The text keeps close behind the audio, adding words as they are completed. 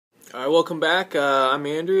All right, welcome back. I'm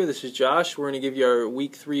Andrew. This is Josh. We're going to give you our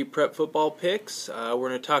Week 3 prep football picks. We're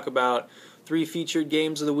going to talk about 3 featured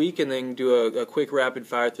games of the week and then do a quick rapid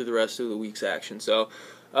fire through the rest of the week's action. So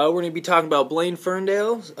we're going to be talking about Blaine,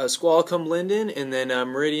 Ferndale, Squalicum, Lynden, and then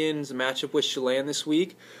Meridian's matchup with Chelan this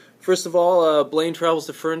week. First of all, Blaine travels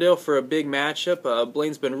to Ferndale for a big matchup.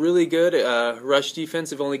 Blaine's been really good. Rush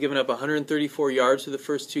defense have only given up 134 yards through the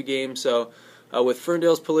first 2 games, so with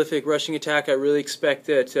Ferndale's prolific rushing attack, I really expect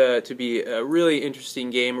it to be a really interesting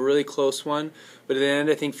game, a really close one. But at the end,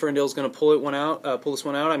 I think Ferndale's going to pull this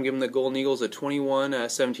one out. I'm giving the Golden Eagles a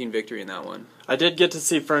 21-17 victory in that one. I did get to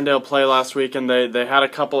see Ferndale play last week, and they had a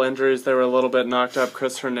couple injuries. They were a little bit knocked up.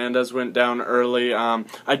 Chris Hernandez went down early.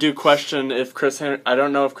 I do question if I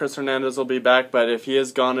don't know if Chris Hernandez will be back, but if he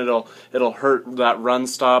is gone, it'll hurt that run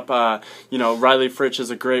stop. Riley Fritch is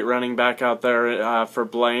a great running back out there for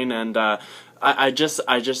Blaine, and I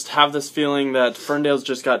just have this feeling that Ferndale's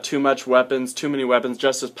just got too many weapons.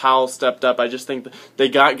 Justice Powell stepped up. I just think they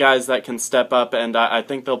got guys that can step up, and I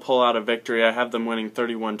think they'll pull out a victory. I have them winning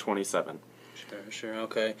 31-27. Sure,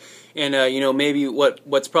 okay. And, maybe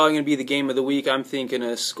what's probably going to be the game of the week, I'm thinking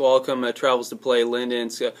Squalicum travels to play Lynden.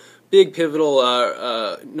 It's a big, pivotal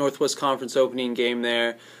Northwest Conference opening game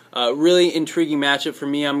there. Really intriguing matchup for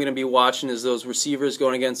me. I'm going to be watching as those receivers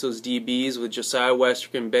going against those DBs with Josiah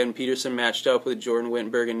Westrick and Ben Peterson matched up with Jordan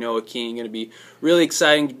Wittenberg and Noah King. Going to be really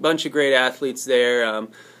exciting. Bunch of great athletes there.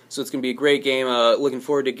 So it's going to be a great game. Looking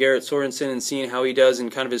forward to Garrett Sorensen and seeing how he does in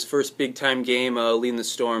kind of his first big-time game leading the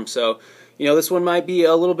Storm. So, this one might be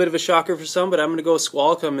a little bit of a shocker for some, but I'm going to go with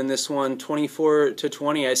Squalicum in this one,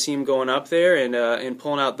 24-20. I see him going up there and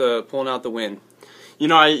pulling out the win.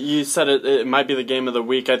 You said it might be the game of the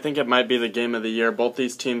week. I think it might be the game of the year. Both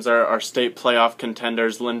these teams are state playoff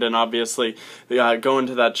contenders. Lynden obviously going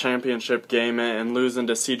to that championship game and losing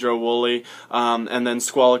to Cedro Woolley, and then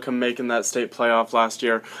Squalicum making that state playoff last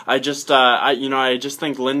year. I just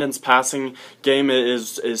think Linden's passing game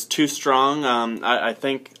is too strong. I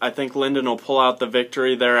think Lynden will pull out the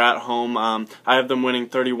victory there at home. I have them winning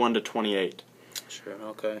 31-28. Sure,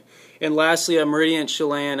 okay. And lastly, Meridian and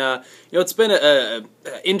Chelan. It's been an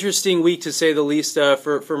interesting week to say the least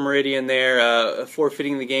for Meridian there,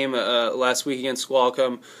 forfeiting the game last week against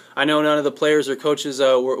Squalicum. I know none of the players or coaches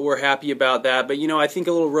were happy about that, but I think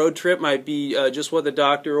a little road trip might be just what the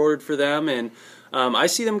doctor ordered for them, and I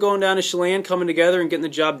see them going down to Chelan, coming together and getting the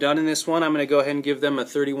job done in this one. I'm going to go ahead and give them a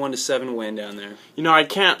 31-7 win down there. I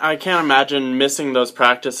can't imagine missing those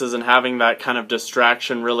practices and having that kind of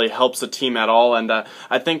distraction really helps a team at all. And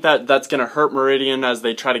I think that's going to hurt Meridian as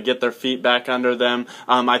they try to get their feet back under them.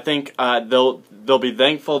 I think they'll be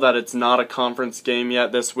thankful that it's not a conference game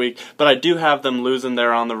yet this week. But I do have them losing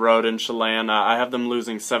there on the road in Chelan. I have them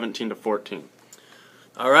losing 17-14.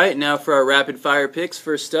 All right, now for our rapid-fire picks.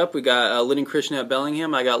 First up, we got Lynden Christian at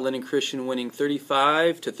Bellingham. I got Lynden Christian winning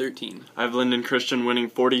 35-13. I have Lynden Christian winning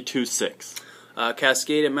 42-6.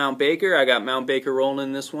 Cascade at Mount Baker. I got Mount Baker rolling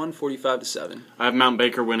in this one, 45-7. I have Mount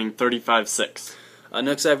Baker winning 35-6.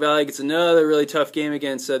 Nookside Valley gets another really tough game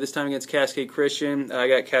against this time against Cascade Christian. I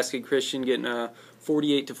got Cascade Christian getting a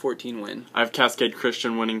 48-14 win. I have Cascade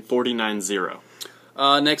Christian winning 49-0.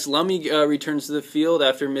 Next, Lummi returns to the field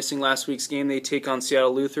after missing last week's game. They take on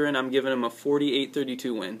Seattle Lutheran. I'm giving them a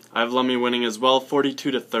 48-32 win. I have Lummi winning as well,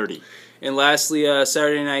 42-30. And lastly,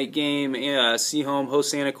 Saturday night game, Seahome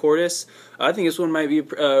hosts Santa Cordes. I think this one might be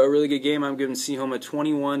a really good game. I'm giving Seahome a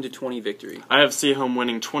 21-20 victory. I have Seahome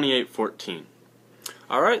winning 28-14.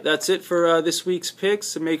 All right, that's it for this week's picks.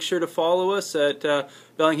 So make sure to follow us at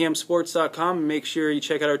BellinghamSports.com and make sure you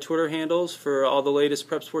check out our Twitter handles for all the latest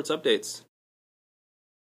prep sports updates.